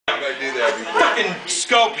fucking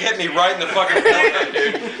scope hit me right in the fucking forehead,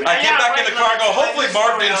 dude. I get back in the car, I go, hopefully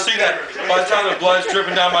Mark didn't see that. By the time the blood's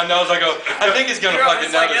dripping down my nose, I go, I think he's gonna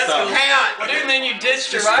fucking notice something. Hang on. Dude, then you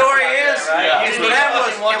ditched your rifle. The story is, it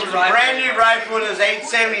was a brand new rifle. It was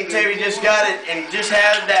 872. He just got it and just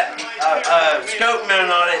had that scope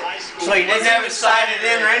mounted on it. So he didn't have it sighted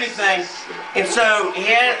in or anything. And so he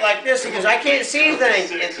had it like this. He goes, I can't see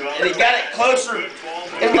anything. And he got it closer.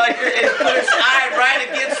 And like it put his eye right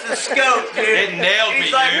against the scope, dude. It nailed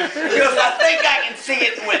me, dude. He goes, I think I can see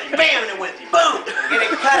it. And went bam, and it went boom. And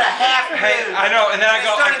it cut a half. Hey, I know, and then I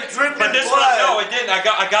go, but this one, no, it didn't. I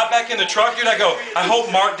got back in the truck, dude. I go, I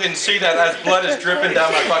hope Mark didn't see that as blood is dripping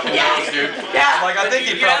down my fucking nose, dude. Yeah. Like, I think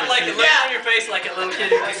he You had probably like a look on your face like a little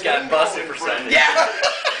kid who just got busted for something. Yeah.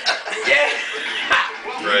 Yeah.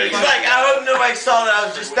 He's like, I hope nobody saw that I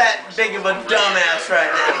was just that big of a dumbass right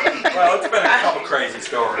now. Well, it's been a couple crazy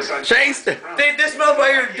stories. Chase, Dude, this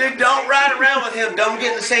motherfucker, dude, don't ride around with him. Don't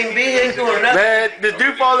get in the same vehicle or nothing. man, the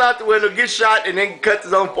dude falls out the window, gets shot, and then cuts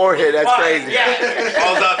his own forehead. That's crazy. Yeah.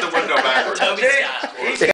 Falls out the window backwards. Toby Scott.